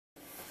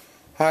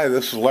Hi,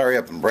 this is Larry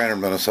up in Brandon,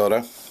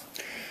 Minnesota,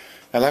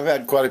 and I've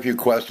had quite a few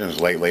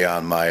questions lately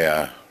on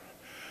my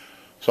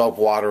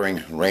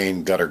self-watering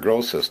rain gutter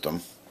grow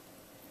system.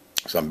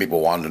 Some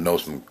people wanted to know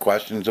some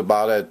questions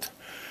about it,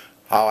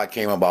 how I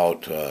came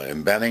about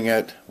inventing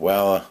it.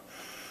 Well,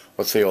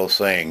 what's the old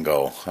saying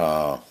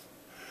go?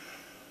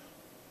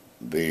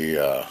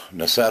 The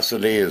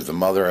necessity is the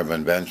mother of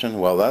invention.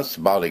 Well, that's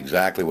about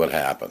exactly what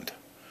happened.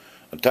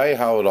 I'll tell you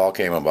how it all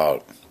came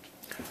about.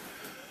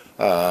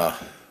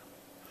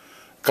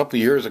 A couple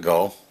of years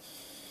ago,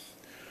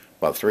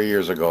 about 3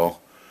 years ago,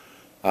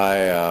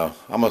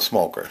 I'm a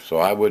smoker, so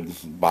I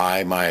would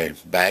buy my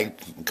bag.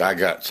 I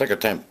got sick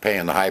of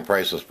paying the high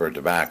prices for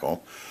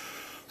tobacco,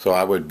 so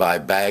I would buy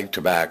bag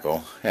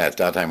tobacco. At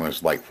that time, it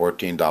was like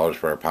 $14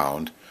 for a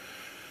pound.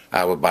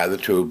 I would buy the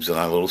tubes in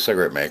a little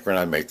cigarette maker, and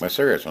I'd make my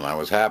cigarettes, and I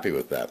was happy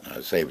with that.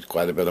 I saved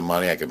quite a bit of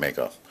money. I could make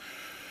a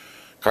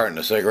carton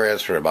of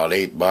cigarettes for about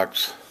 $8,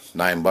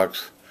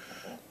 $9.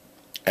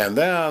 And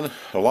then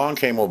along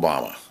came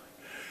Obama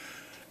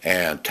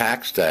and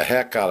taxed the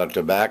heck out of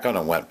tobacco, and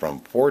it went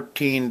from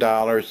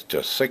 $14 to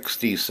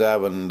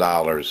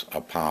 $67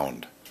 a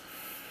pound.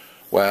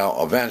 Well,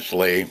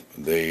 eventually,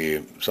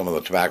 some of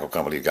the tobacco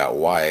companies got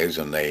wise,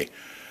 and they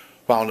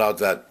found out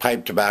that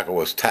pipe tobacco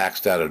was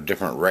taxed at a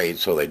different rate,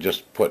 so they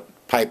just put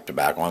pipe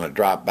tobacco on it,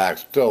 dropped back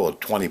still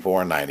at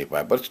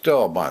 $24.95, but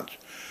still a bunch.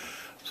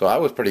 So I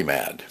was pretty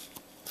mad.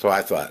 So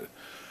I thought,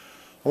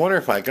 I wonder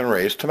if I can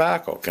raise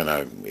tobacco.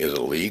 Is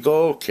it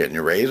legal? Can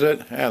you raise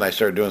it? And I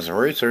started doing some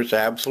research.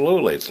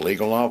 Absolutely. It's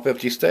legal in all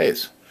 50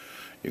 states.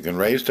 You can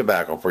raise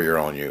tobacco for your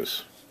own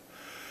use.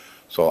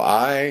 So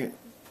I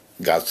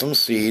got some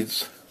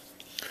seeds,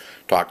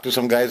 talked to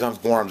some guys on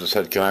forums that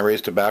said, can I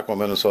raise tobacco in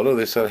Minnesota?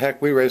 They said, heck,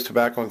 we raise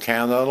tobacco in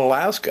Canada and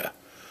Alaska.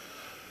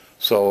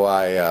 So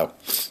I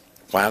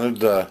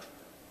planted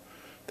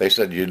they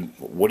said,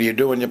 what do you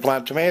do when you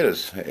plant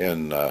tomatoes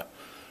in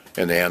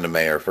the end of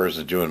May or 1st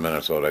of June in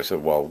Minnesota? I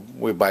said, well,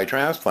 we buy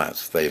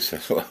transplants. They said,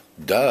 well,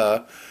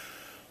 duh.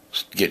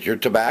 Get your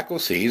tobacco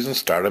seeds and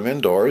start them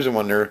indoors, and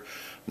when they're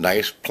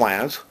nice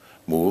plants,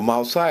 move them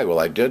outside. Well,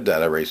 I did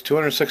that. I raised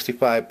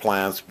 265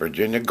 plants,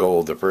 Virginia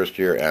Gold, the first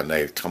year, and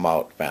they've come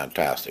out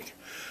fantastic.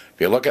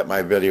 If you look at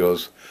my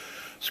videos,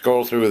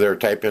 scroll through there,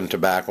 type in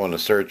tobacco in the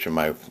search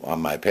on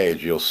my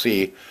page, you'll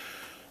see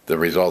the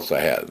results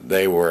I had.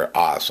 They were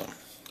awesome.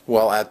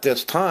 Well, at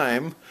this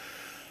time,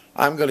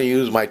 I'm going to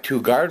use my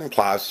 2 garden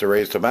plots to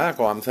raise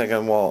tobacco. I'm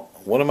thinking, well,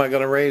 what am I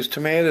going to raise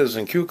tomatoes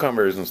and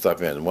cucumbers and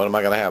stuff in? What am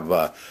I going to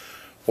have,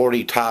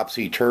 40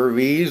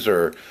 topsy-turvies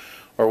or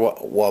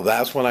what? Well,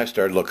 that's when I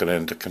started looking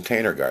into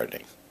container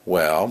gardening.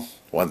 Well,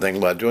 one thing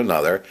led to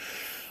another.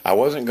 I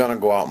wasn't going to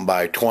go out and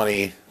buy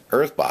 20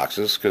 earth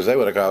boxes because they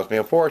would have cost me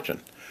a fortune.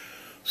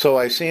 So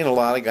I seen a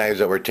lot of guys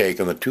that were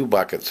taking the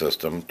 2-bucket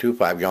system, 2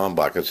 5-gallon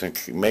buckets, and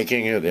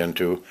making it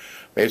into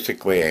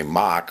basically a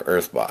mock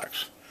earth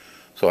box.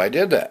 So I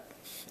did that,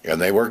 and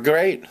they were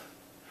great.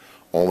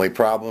 Only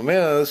problem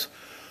is,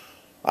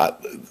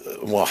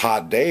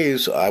 hot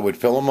days, I would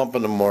fill them up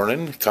in the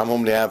morning, come home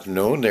in the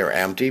afternoon, they were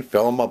empty,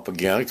 fill them up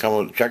again, come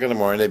home, check in the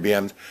morning, they'd be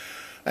empty,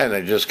 and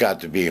it just got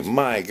to be,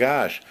 my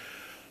gosh,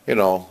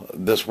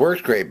 this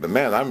works great, but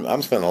man,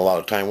 I'm spending a lot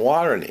of time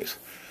watering these.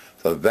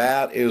 So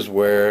that is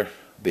where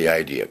the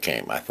idea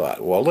came. I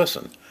thought, well,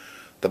 listen,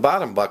 the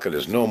bottom bucket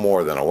is no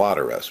more than a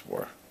water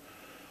reservoir.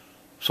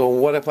 So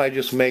what if I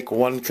just make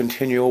one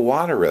continual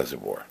water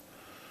reservoir?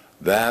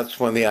 That's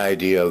when I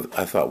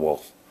thought,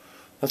 well,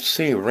 let's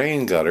see,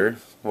 rain gutter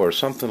or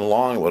something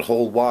along that would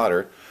hold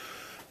water.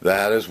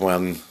 That is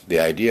when the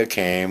idea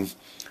came,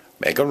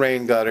 make a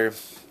rain gutter,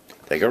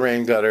 take a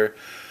rain gutter,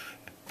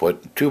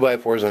 put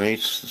 2x4s on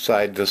each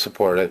side to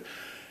support it.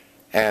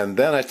 And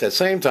then at the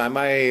same time,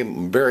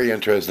 I'm very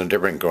interested in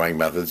different growing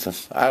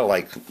methods. I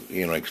like,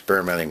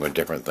 experimenting with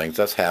different things.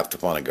 That's half the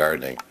fun of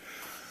gardening.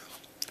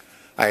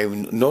 I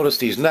noticed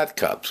these net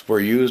cups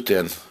were used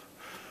in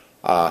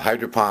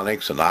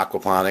hydroponics and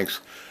aquaponics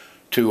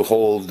to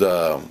hold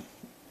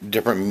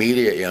different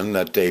media in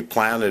that they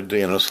planted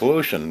in a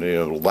solution.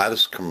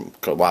 Lettuce,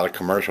 a lot of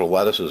commercial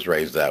lettuces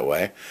raised that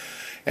way,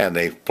 and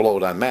they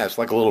float on mass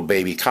like a little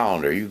baby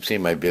colander. You've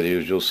seen my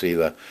videos, you'll see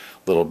the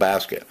little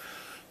basket.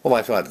 Well,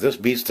 I thought this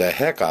beats the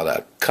heck out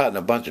of cutting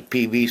a bunch of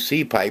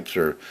PVC pipes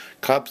or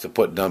cups to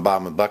put in the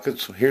bottom of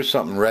buckets. Here's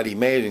something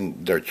ready-made,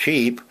 and they're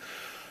cheap.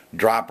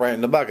 Drop right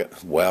in the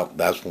bucket. Well,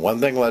 that's one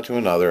thing led to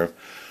another.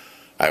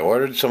 I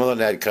ordered some of the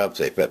net cups.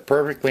 They fit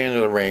perfectly into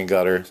the rain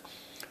gutter.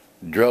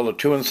 Drilled a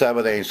 2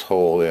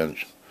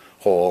 7/8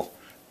 hole.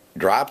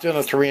 Dropped in a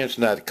 3-inch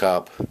net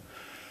cup.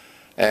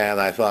 And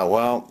I thought,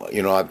 well,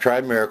 I've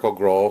tried Miracle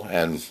Grow,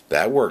 and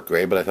that worked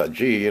great. But I thought,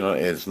 gee,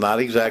 it's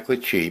not exactly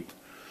cheap.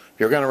 If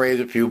you're going to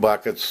raise a few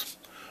buckets,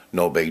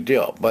 no big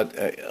deal. But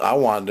I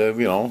wanted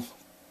to,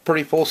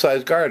 pretty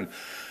full-size garden,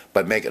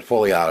 but make it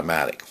fully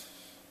automatic.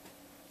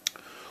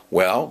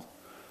 Well,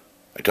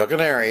 I took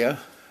an area,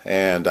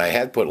 and I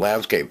had put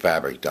landscape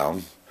fabric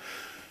down,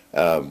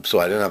 so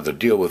I didn't have to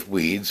deal with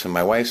weeds. And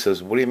my wife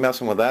says, what are you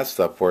messing with that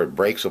stuff for? It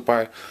breaks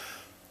apart.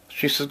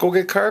 She says, go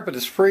get carpet,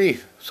 it's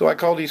free. So I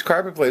called these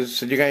carpet places,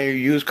 said, you got any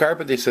used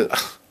carpet? They said,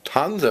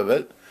 tons of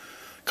it.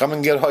 Come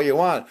and get all you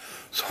want.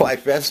 So I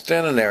fenced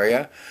in an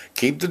area,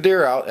 keep the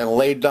deer out, and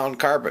laid down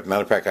carpet.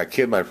 Matter of fact, I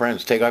kid my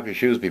friends, take off your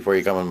shoes before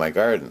you come in my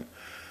garden.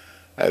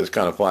 It was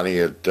kind of funny.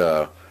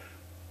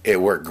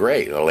 It worked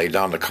great. I laid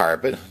down the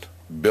carpet,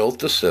 built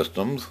the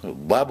systems,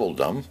 leveled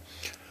them,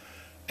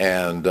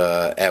 and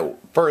at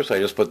first I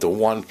just put the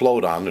one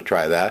float on to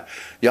try that.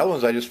 The other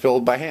ones I just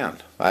filled by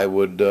hand. I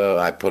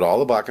put all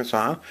the buckets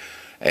on,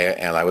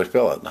 and I would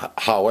fill it.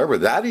 However,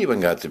 that even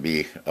got to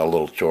be a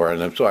little chore,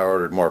 and so I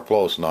ordered more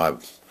floats. Now I'm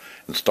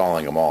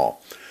installing them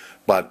all.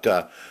 But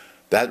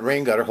that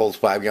rain gutter holds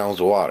 5 gallons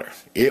of water.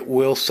 It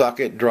will suck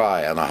it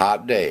dry on a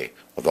hot day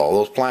with all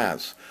those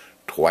plants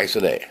twice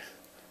a day.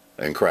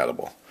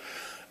 Incredible.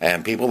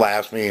 And people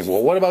ask me,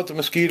 well, what about the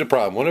mosquito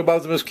problem? What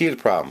about the mosquito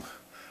problem?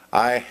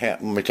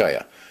 Let me tell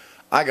you,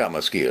 I got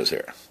mosquitoes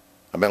here.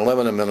 I've been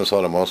living in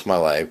Minnesota most of my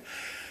life,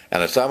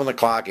 and at 7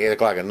 o'clock, 8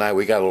 o'clock at night,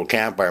 we got a little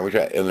campfire,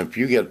 and if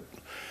you get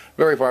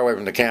very far away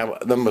from the camp,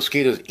 the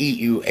mosquitoes eat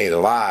you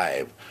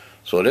alive.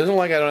 So it isn't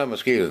like I don't have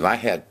mosquitoes. And I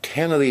had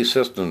 10 of these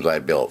systems I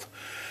built.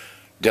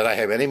 Did I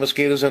have any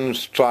mosquitoes in the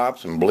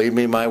stops? And believe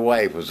me, my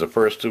wife was the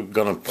first going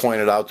to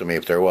point it out to me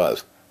if there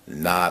was.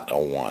 Not a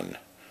one.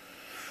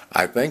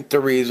 I think the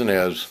reason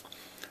is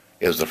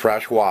the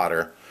fresh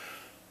water.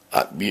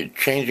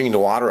 Changing the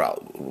water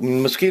out.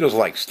 Mosquitoes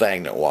like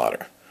stagnant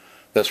water.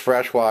 This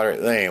fresh water,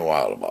 they ain't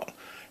wild about.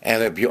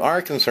 And if you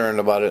are concerned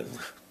about it,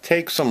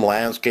 take some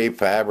landscape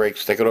fabric,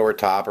 stick it over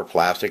top or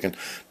plastic, and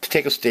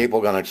take a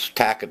staple gun and just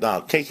tack it down.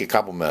 It'll take you a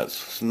couple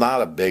minutes. It's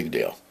not a big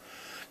deal.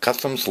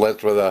 Custom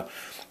slits where the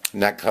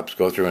neck cups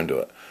go through into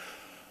it.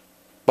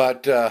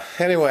 But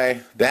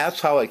anyway, that's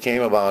how it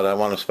came about. I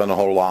want to spend a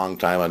whole long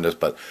time on this,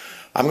 but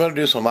I'm going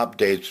to do some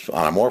updates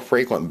on a more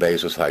frequent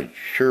basis. I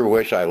sure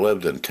wish I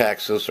lived in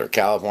Texas or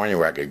California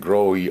where I could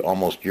grow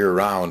almost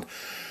year-round.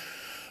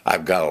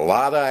 I've got a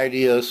lot of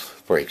ideas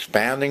for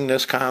expanding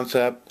this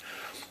concept.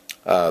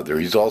 The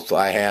results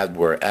I had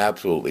were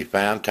absolutely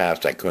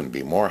fantastic. I couldn't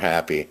be more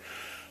happy.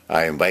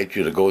 I invite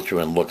you to go through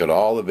and look at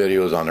all the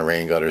videos on the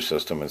rain gutter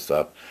system and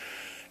stuff.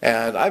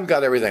 And I've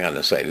got everything on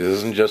the site. It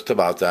isn't just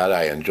about that.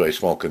 I enjoy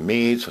smoking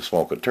meats,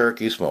 smoking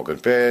turkey, smoking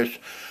fish,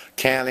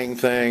 canning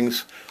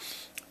things.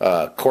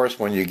 Of course,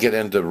 when you get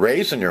into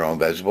raising your own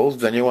vegetables,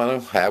 then you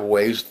want to have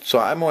ways. So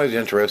I'm always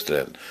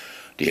interested in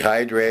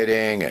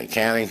dehydrating and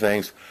canning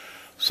things.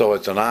 So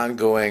it's an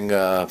ongoing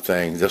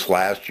thing. This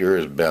last year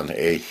has been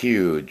a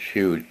huge,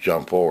 huge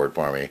jump forward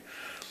for me.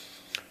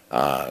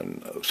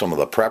 Some of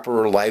the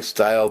prepper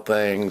lifestyle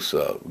things,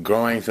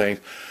 growing things,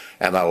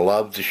 and I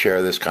love to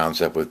share this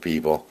concept with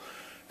people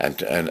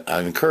and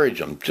encourage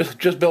them.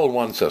 Just build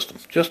one system.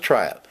 Just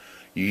try it.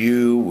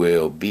 You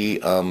will be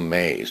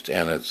amazed,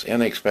 and it's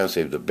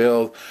inexpensive to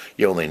build.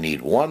 You only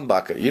need one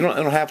bucket. You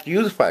don't have to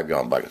use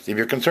 5-gallon buckets. If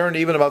you're concerned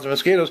even about the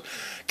mosquitoes,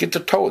 get the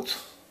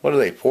totes. What are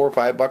they, $4 or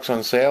 $5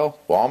 on sale?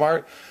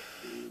 Walmart.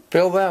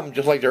 Fill them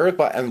just like the earth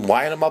box and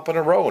line them up in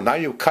a row. Now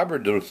you've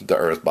covered the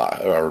earth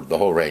box or the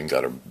whole rain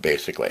gutter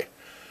basically.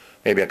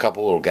 Maybe a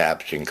couple little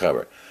gaps you can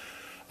cover.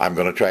 I'm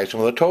going to try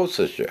some of the totes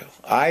this year.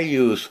 I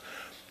use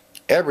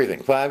everything: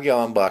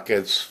 5-gallon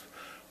buckets,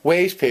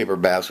 waste paper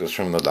baskets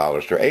from the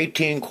dollar store,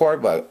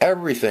 18-quart bucket.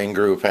 Everything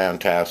grew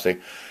fantastic.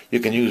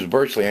 You can use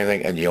virtually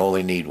anything, and you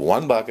only need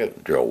one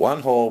bucket, drill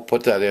one hole,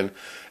 put that in,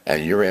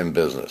 and you're in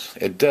business.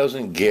 It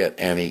doesn't get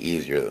any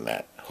easier than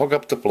that. Hook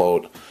up the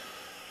float.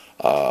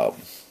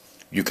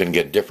 You can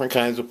get different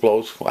kinds of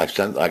floats.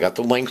 I got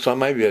the links on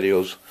my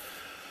videos,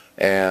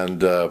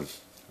 and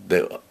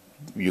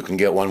you can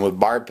get one with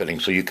barb pitting,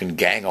 so you can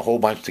gang a whole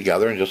bunch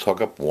together and just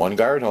hook up one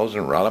garden hose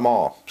and run them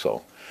all.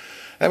 So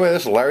anyway,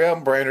 this is Larry out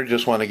in Brainerd.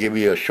 Just want to give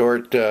you a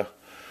short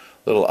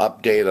little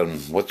update on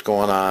what's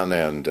going on,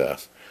 and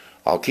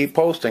I'll keep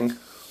posting.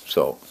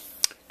 So,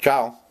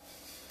 ciao.